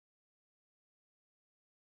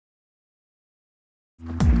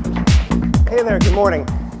Hey there, good morning.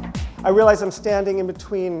 I realize I'm standing in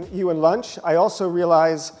between you and lunch. I also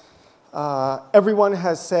realize everyone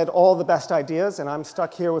has said all the best ideas, and I'm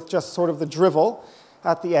stuck here with just sort of the drivel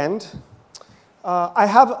at the end. I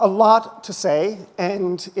have a lot to say,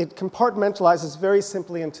 and it compartmentalizes very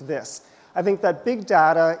simply into this. I think that big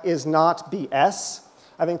data is not BS.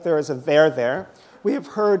 I think there is a there. We have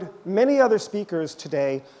heard many other speakers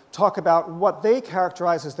today talk about what they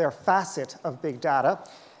characterize as their facet of big data.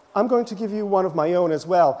 I'm going to give you one of my own as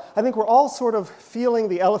well. I think we're all sort of feeling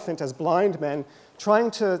the elephant as blind men,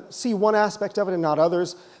 trying to see one aspect of it and not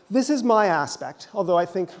others. This is my aspect, although I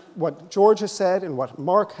think what George has said and what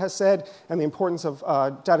Mark has said and the importance of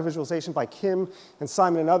data visualization by Kim and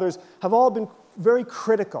Simon and others have all been very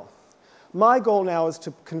critical. My goal now is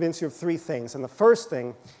to convince you of three things. And the first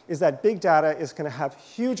thing is that big data is going to have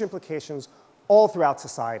huge implications all throughout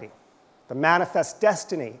society, the manifest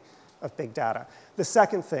destiny of big data. The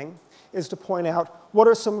second thing is to point out what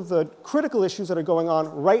are some of the critical issues that are going on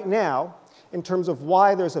right now in terms of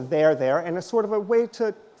why there's a there, and a sort of a way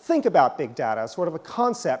to think about big data, sort of a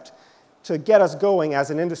concept to get us going as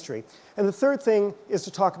an industry. And the third thing is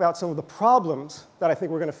to talk about some of the problems that I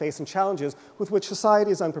think we're going to face and challenges with which society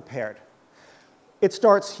is unprepared. It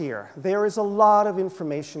starts here. There is a lot of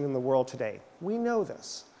information in the world today. We know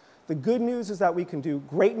this. The good news is that we can do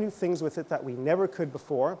great new things with it that we never could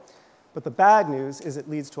before. But the bad news is it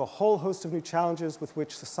leads to a whole host of new challenges with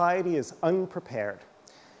which society is unprepared.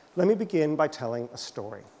 Let me begin by telling a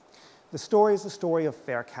story. The story is the story of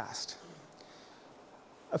Faircast.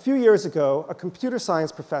 A few years ago, a computer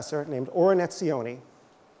science professor named Ora Netzioni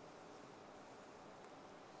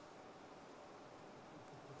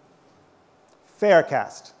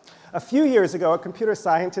Faircast. A few years ago, a computer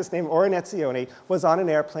scientist named Ora Netzioni was on an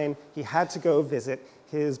airplane. He had to go visit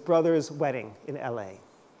his brother's wedding in LA.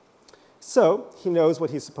 So he knows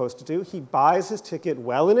what he's supposed to do. He buys his ticket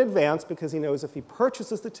well in advance because he knows if he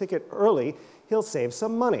purchases the ticket early, he'll save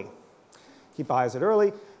some money. He buys it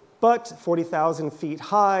early, but 40,000 feet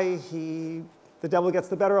high, the devil gets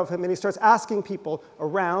the better of him, and he starts asking people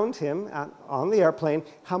around him on the airplane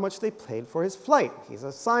how much they paid for his flight. He's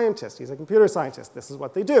a scientist. He's a computer scientist. This is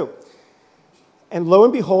what they do. And lo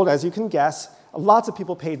and behold, as you can guess, lots of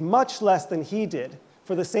people paid much less than he did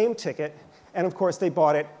for the same ticket. And of course, they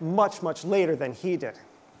bought it much, much later than he did.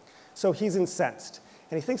 So he's incensed.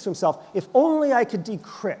 And he thinks to himself, if only I could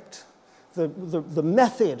decrypt the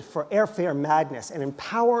method for airfare madness and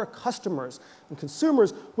empower customers and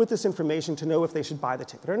consumers with this information to know if they should buy the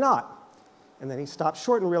ticket or not. And then he stops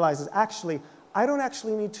short and realizes, actually, I don't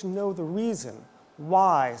actually need to know the reason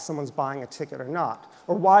why someone's buying a ticket or not,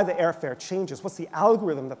 or why the airfare changes. What's the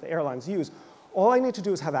algorithm that the airlines use? All I need to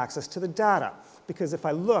do is have access to the data. Because if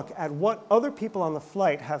I look at what other people on the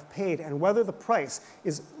flight have paid and whether the price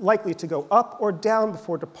is likely to go up or down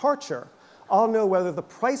before departure, I'll know whether the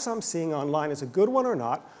price I'm seeing online is a good one or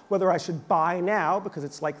not, whether I should buy now because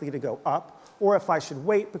it's likely to go up, or if I should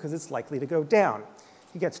wait because it's likely to go down.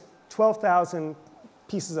 He gets 12,000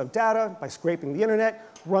 pieces of data by scraping the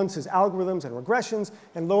internet, runs his algorithms and regressions,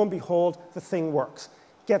 and lo and behold, the thing works.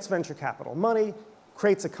 Gets venture capital money,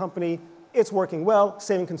 creates a company. It's working well,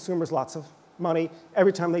 saving consumers lots of money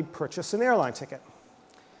every time they purchase an airline ticket.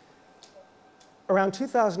 Around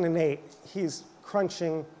 2008, he's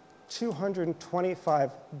crunching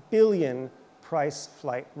 225 billion price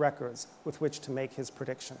flight records with which to make his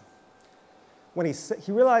prediction. When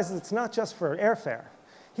he realizes it's not just for airfare.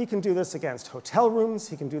 He can do this against hotel rooms.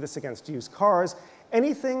 He can do this against used cars.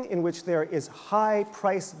 Anything in which there is high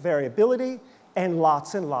price variability and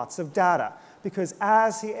lots of data. Because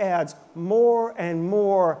as he adds more and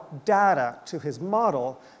more data to his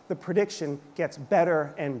model, the prediction gets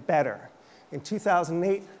better and better. In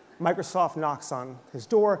 2008, Microsoft knocks on his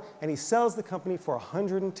door, and he sells the company for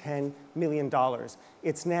 $110 million.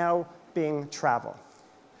 It's now Bing Travel.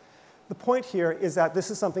 The point here is that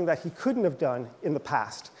this is something that he couldn't have done in the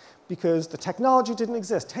past, because the technology didn't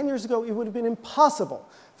exist. 10 years ago, it would have been impossible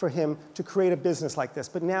for him to create a business like this,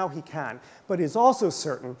 but now he can. But it is also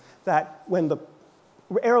certain that when the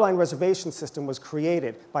airline reservation system was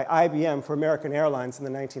created by IBM for American Airlines in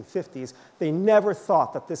the 1950s, they never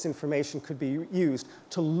thought that this information could be used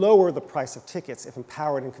to lower the price of tickets if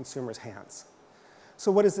empowered in consumers' hands.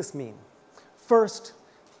 So what does this mean? First,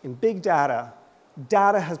 in big data,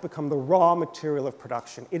 data has become the raw material of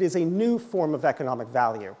production. It is a new form of economic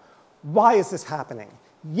value. Why is this happening?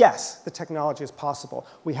 Yes, the technology is possible.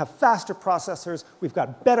 We have faster processors. We've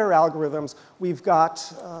got better algorithms. We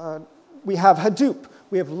have Hadoop.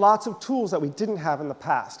 We have lots of tools that we didn't have in the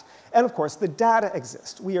past. And of course, the data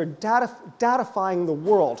exist. We are datifying the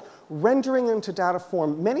world, rendering into data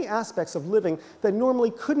form many aspects of living that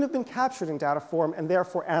normally couldn't have been captured in data form and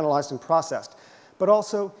therefore analyzed and processed. But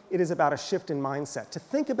also, it is about a shift in mindset. To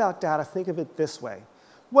think about data, think of it this way.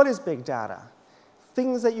 What is big data?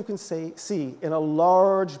 Things that you can see in a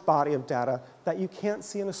large body of data that you can't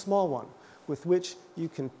see in a small one, with which you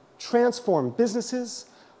can transform businesses,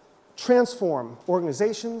 transform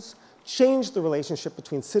organizations, change the relationship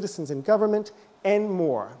between citizens and government, and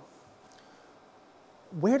more.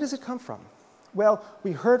 Where does it come from? Well,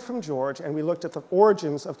 we heard from George, and we looked at the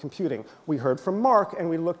origins of computing. We heard from Mark, and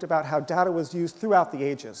we looked about how data was used throughout the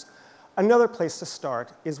ages. Another place to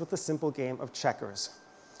start is with the simple game of checkers.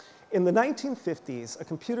 In the 1950s, a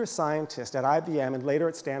computer scientist at IBM and later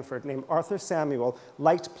at Stanford named Arthur Samuel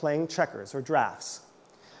liked playing checkers, or drafts.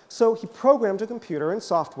 So he programmed a computer and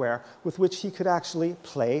software with which he could actually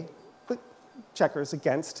play the checkers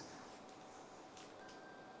against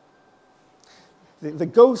the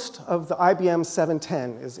ghost of the IBM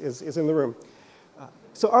 710 is in the room.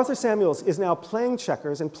 So Arthur Samuels is now playing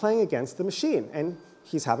checkers and playing against the machine, and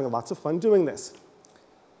he's having lots of fun doing this.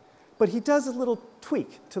 But he does a little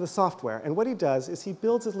tweak to the software, and what he does is he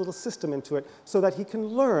builds a little system into it so that he can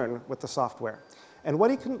learn with the software. And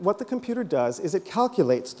what the computer does is it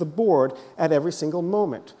calculates the board at every single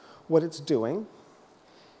moment. What it's doing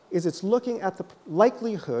is it's looking at the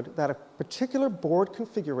likelihood that a particular board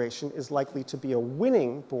configuration is likely to be a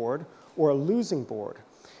winning board or a losing board.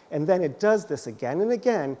 And then it does this again and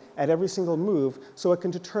again at every single move so it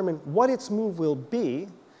can determine what its move will be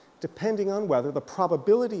depending on whether the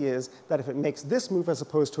probability is that if it makes this move as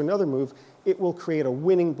opposed to another move, it will create a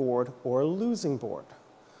winning board or a losing board.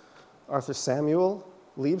 Arthur Samuel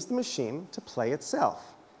leaves the machine to play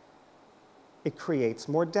itself. It creates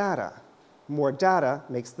more data. More data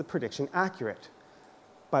makes the prediction accurate.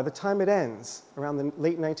 By the time it ends, around the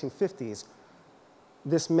late 1950s,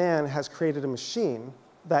 this man has created a machine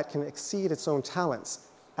that can exceed its own talents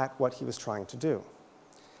at what he was trying to do.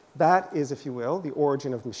 That is, if you will, the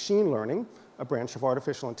origin of machine learning, a branch of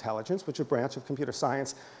artificial intelligence, which is a branch of computer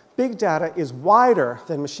science. Big data is wider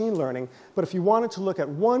than machine learning, but if you wanted to look at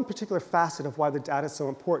one particular facet of why the data is so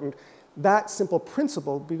important, that simple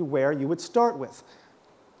principle would be where you would start with.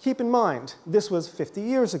 Keep in mind, this was 50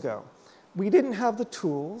 years ago. We didn't have the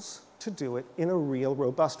tools to do it in a real,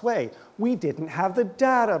 robust way. We didn't have the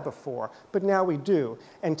data before, but now we do.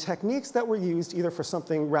 And techniques that were used either for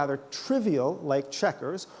something rather trivial, like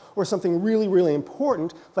checkers, or something really, really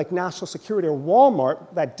important, like national security or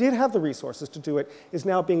Walmart, that did have the resources to do it, is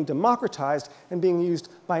now being democratized and being used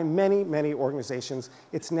by many, many organizations.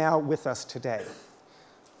 It's now with us today.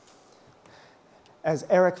 As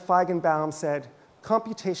Eric Feigenbaum said,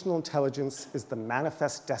 computational intelligence is the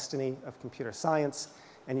manifest destiny of computer science,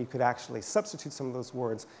 and you could actually substitute some of those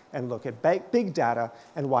words and look at big data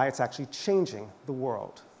and why it's actually changing the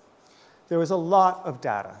world. There is a lot of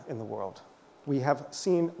data in the world. We have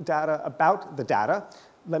seen data about the data.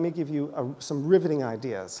 Let me give you some riveting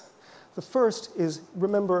ideas. The first is,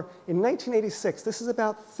 remember, in 1986, this is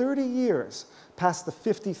about 30 years past the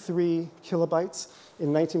 53 kilobytes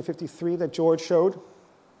in 1953 that George showed.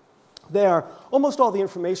 There, almost all the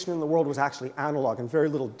information in the world was actually analog and very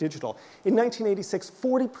little digital. In 1986,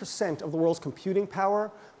 40% of the world's computing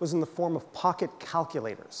power was in the form of pocket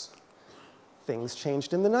calculators. Things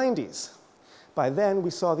changed in the 90s. By then, we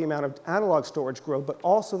saw the amount of analog storage grow, but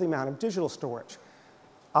also the amount of digital storage.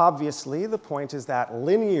 Obviously, the point is that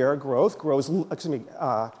linear growth grows linearly,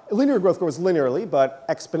 but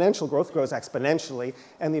exponential growth grows exponentially,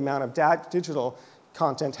 and the amount of digital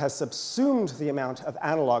content has subsumed the amount of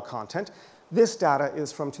analog content. This data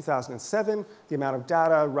is from 2007. The amount of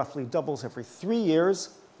data roughly doubles every 3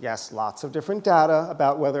 years. Yes, lots of different data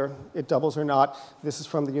about whether it doubles or not. This is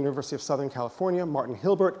from the University of Southern California, Martin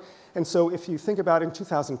Hilbert. And so if you think about in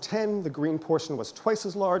 2010, the green portion was twice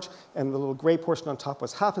as large, and the little gray portion on top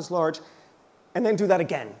was half as large. And then do that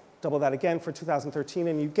again. Double that again for 2013,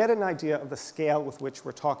 and you get an idea of the scale with which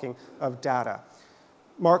we're talking of data.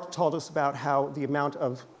 Mark told us about how the amount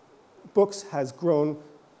of books has grown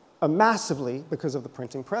massively because of the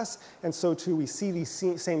printing press, and so too we see these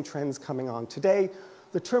same trends coming on today.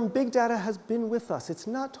 The term big data has been with us. It's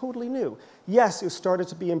not totally new. Yes, it started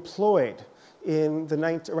to be employed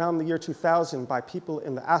around the year 2000 by people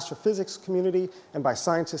in the astrophysics community and by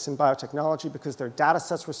scientists in biotechnology because their data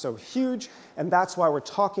sets were so huge, and that's why we're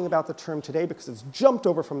talking about the term today, because it's jumped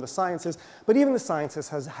over from the sciences. But even the sciences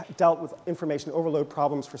has dealt with information overload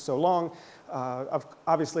problems for so long.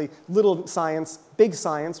 Obviously, little science, big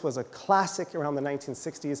science was a classic around the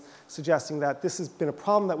 1960s, suggesting that this has been a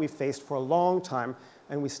problem that we've faced for a long time,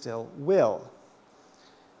 and we still will.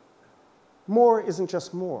 More isn't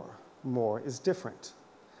just more. More is different.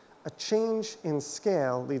 A change in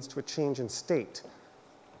scale leads to a change in state.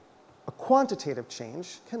 A quantitative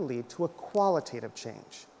change can lead to a qualitative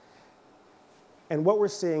change. And what we're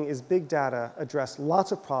seeing is big data address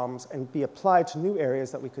lots of problems and be applied to new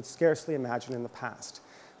areas that we could scarcely imagine in the past.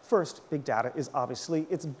 First, big data is obviously,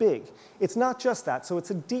 it's big. It's not just that, so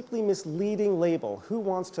it's a deeply misleading label. Who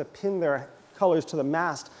wants to pin their colors to the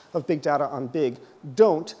mast of big data on big?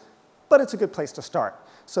 Don't, but it's a good place to start.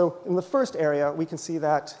 So in the first area, we can see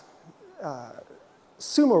that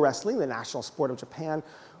sumo wrestling, the national sport of Japan,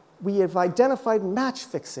 we have identified match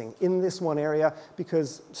fixing in this one area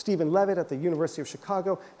because Stephen Levitt at the University of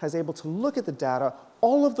Chicago has able to look at the data,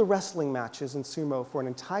 all of the wrestling matches in sumo for an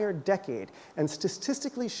entire decade, and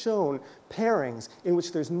statistically shown pairings in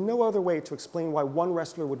which there's no other way to explain why one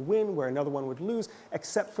wrestler would win where another one would lose,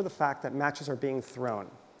 except for the fact that matches are being thrown.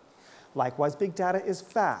 Likewise, big data is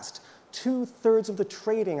fast. 2/3 of the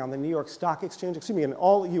trading on the New York Stock Exchange, in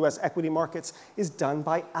all US equity markets, is done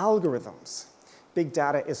by algorithms. Big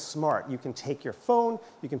data is smart. You can take your phone,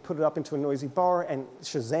 you can put it up into a noisy bar, and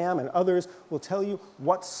Shazam and others will tell you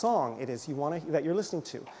what song it is that you're listening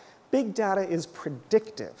to. Big data is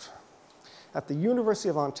predictive. At the University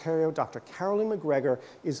of Ontario, Dr. Carolyn McGregor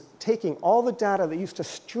is taking all the data that used to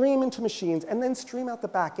stream into machines and then stream out the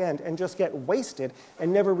back end and just get wasted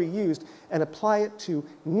and never reused and apply it to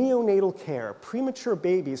neonatal care, premature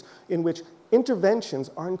babies, in which interventions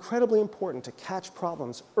are incredibly important to catch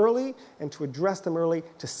problems early and to address them early,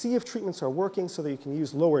 to see if treatments are working so that you can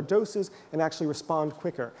use lower doses and actually respond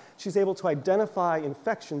quicker. She's able to identify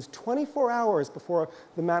infections 24 hours before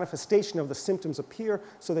the manifestation of the symptoms appear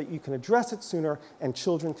so that you can address it sooner and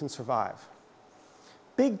children can survive.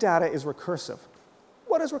 Big data is recursive.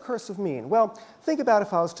 What does recursive mean? Well, think about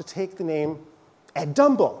if I was to take the name Ed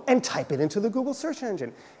Dumble and type it into the Google search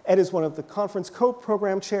engine. Ed is one of the conference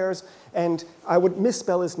co-program chairs, and I would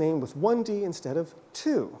misspell his name with 1 D instead of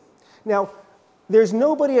 2. Now, there's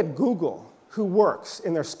nobody at Google who works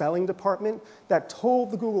in their spelling department that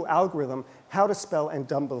told the Google algorithm how to spell Ed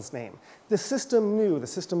Dumble's name. The system knew, the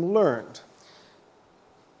system learned.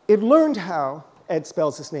 It learned how Ed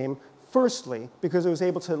spells his name firstly because it was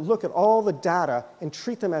able to look at all the data and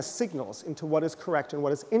treat them as signals into what is correct and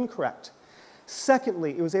what is incorrect.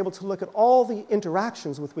 Secondly, it was able to look at all the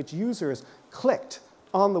interactions with which users clicked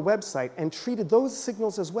on the website and treated those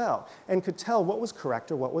signals as well and could tell what was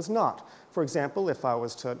correct or what was not. For example, if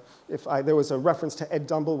there was a reference to Ed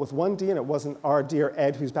Dumble with 1 D and it wasn't our dear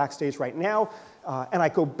Ed who's backstage right now, and I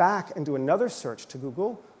go back and do another search to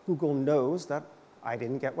Google, Google knows that I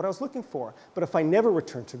didn't get what I was looking for. But if I never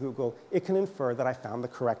return to Google, it can infer that I found the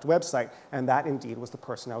correct website, and that indeed was the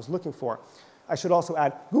person I was looking for. I should also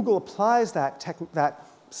add, Google applies that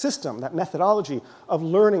system, that methodology of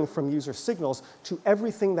learning from user signals to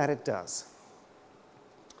everything that it does,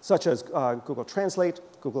 such as Google Translate,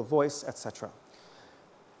 Google Voice, etc.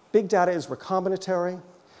 Big data is recombinatory.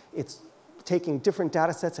 It's taking different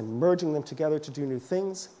data sets and merging them together to do new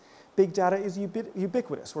things. Big data is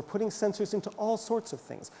ubiquitous. We're putting sensors into all sorts of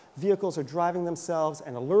things. Vehicles are driving themselves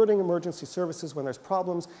and alerting emergency services when there's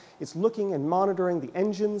problems. It's looking and monitoring the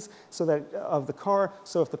engines of the car,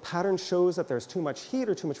 so if the pattern shows that there's too much heat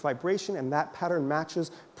or too much vibration and that pattern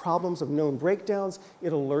matches problems of known breakdowns,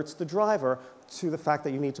 it alerts the driver to the fact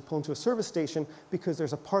that you need to pull into a service station because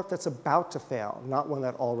there's a part that's about to fail, not one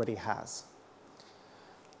that already has.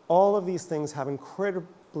 All of these things have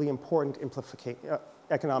incredibly important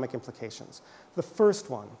economic implications. The first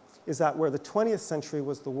one is that where the 20th century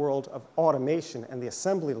was the world of automation and the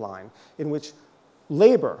assembly line, in which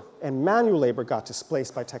labor and manual labor got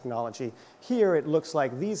displaced by technology, here it looks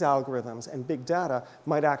like these algorithms and big data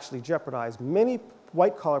might actually jeopardize many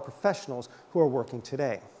white-collar professionals who are working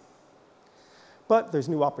today. But there's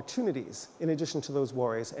new opportunities in addition to those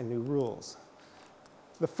worries and new rules.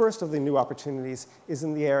 The first of the new opportunities is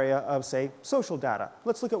in the area of, say, social data.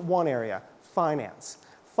 Let's look at one area, finance.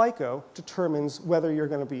 FICO determines whether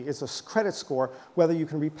it's a credit score, whether you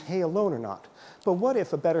can repay a loan or not. But what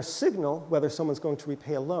if a better signal whether someone's going to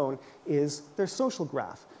repay a loan is their social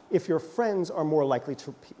graph? If your friends are more likely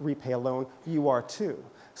to repay a loan, you are too.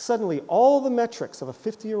 Suddenly, all the metrics of a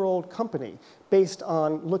 50-year-old company based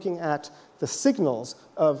on looking at the signals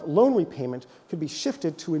of loan repayment could be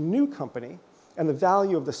shifted to a new company, and the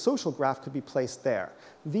value of the social graph could be placed there.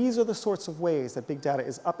 These are the sorts of ways that big data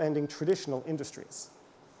is upending traditional industries.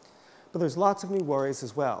 But there's lots of new worries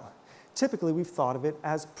as well. Typically, we've thought of it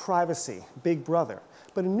as privacy, big brother.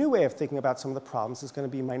 But a new way of thinking about some of the problems is going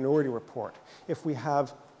to be minority report. If we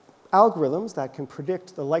have algorithms that can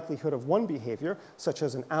predict the likelihood of one behavior, such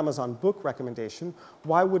as an Amazon book recommendation,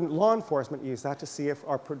 why wouldn't law enforcement use that to see if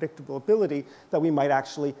our predictable ability that we might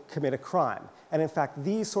actually commit a crime? And in fact,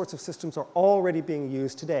 these sorts of systems are already being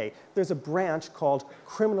used today. There's a branch called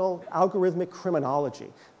algorithmic criminology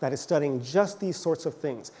that is studying just these sorts of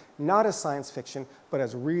things, not as science fiction, but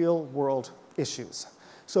as real-world issues.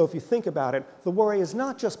 So if you think about it, the worry is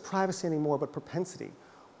not just privacy anymore, but propensity.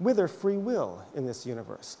 Whither free will in this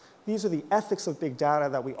universe? These are the ethics of big data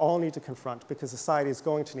that we all need to confront because society is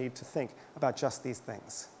going to need to think about just these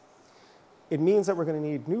things. It means that we're going to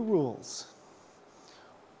need new rules.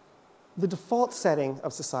 The default setting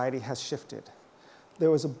of society has shifted.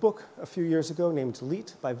 There was a book a few years ago named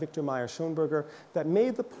Delete by Victor Meyer-Schonberger that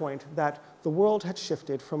made the point that the world had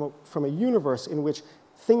shifted from a universe in which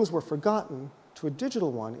things were forgotten to a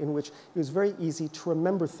digital one in which it was very easy to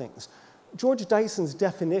remember things. George Dyson's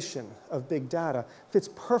definition of big data fits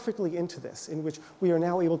perfectly into this, in which we are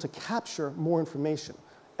now able to capture more information,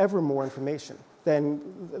 ever more information,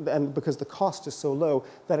 and because the cost is so low,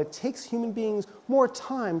 that it takes human beings more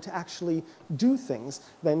time to actually do things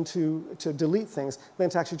than to delete things, than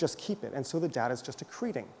to actually just keep it. And so the data is just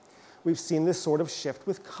accreting. We've seen this sort of shift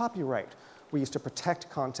with copyright. We used to protect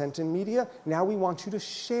content in media. Now we want you to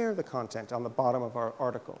share the content on the bottom of our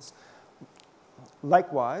articles.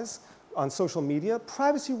 Likewise, on social media,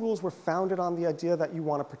 privacy rules were founded on the idea that you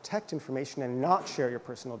want to protect information and not share your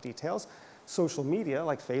personal details. Social media,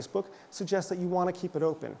 like Facebook, suggests that you want to keep it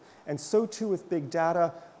open. And so too with big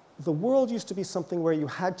data. The world used to be something where you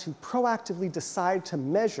had to proactively decide to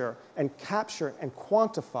measure and capture and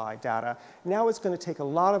quantify data. Now it's going to take a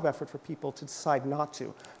lot of effort for people to decide not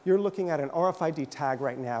to. You're looking at an RFID tag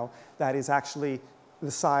right now that is actually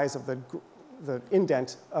the size of the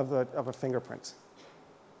indent of a fingerprint.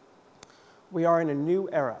 We are in a new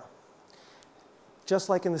era, just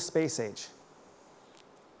like in the space age,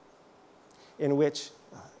 in which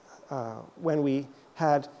when we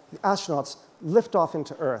had astronauts lift off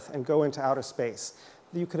into Earth and go into outer space,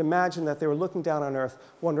 you could imagine that they were looking down on Earth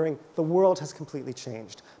wondering, the world has completely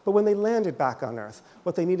changed. But when they landed back on Earth,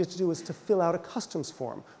 what they needed to do was to fill out a customs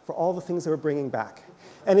form for all the things they were bringing back.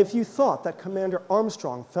 And if you thought that Commander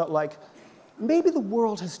Armstrong felt like, maybe the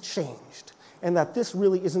world has changed, and that this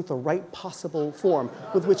really isn't the right possible form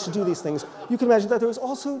with which to do these things, you can imagine that there was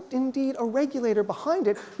also indeed a regulator behind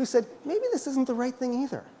it who said, maybe this isn't the right thing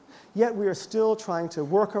either. Yet we are still trying to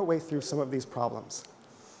work our way through some of these problems.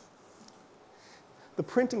 The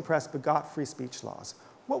printing press begot free speech laws.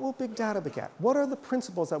 What will big data beget? What are the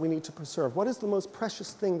principles that we need to preserve? What is the most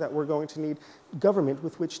precious thing that we're going to need government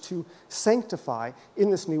with which to sanctify in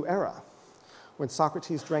this new era? When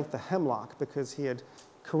Socrates drank the hemlock because he had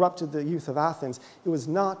corrupted the youth of Athens,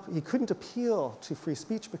 he couldn't appeal to free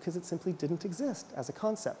speech because it simply didn't exist as a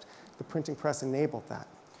concept. The printing press enabled that.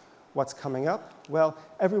 What's coming up? Well,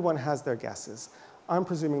 everyone has their guesses. I'm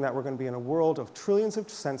presuming that we're going to be in a world of trillions of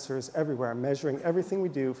sensors everywhere, measuring everything we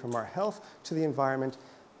do from our health to the environment.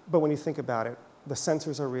 But when you think about it, the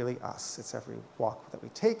sensors are really us. It's every walk that we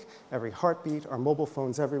take, every heartbeat, our mobile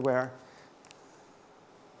phones everywhere.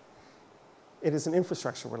 It is an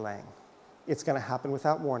infrastructure we're laying. It's going to happen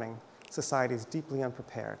without warning. Society is deeply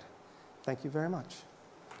unprepared. Thank you very much.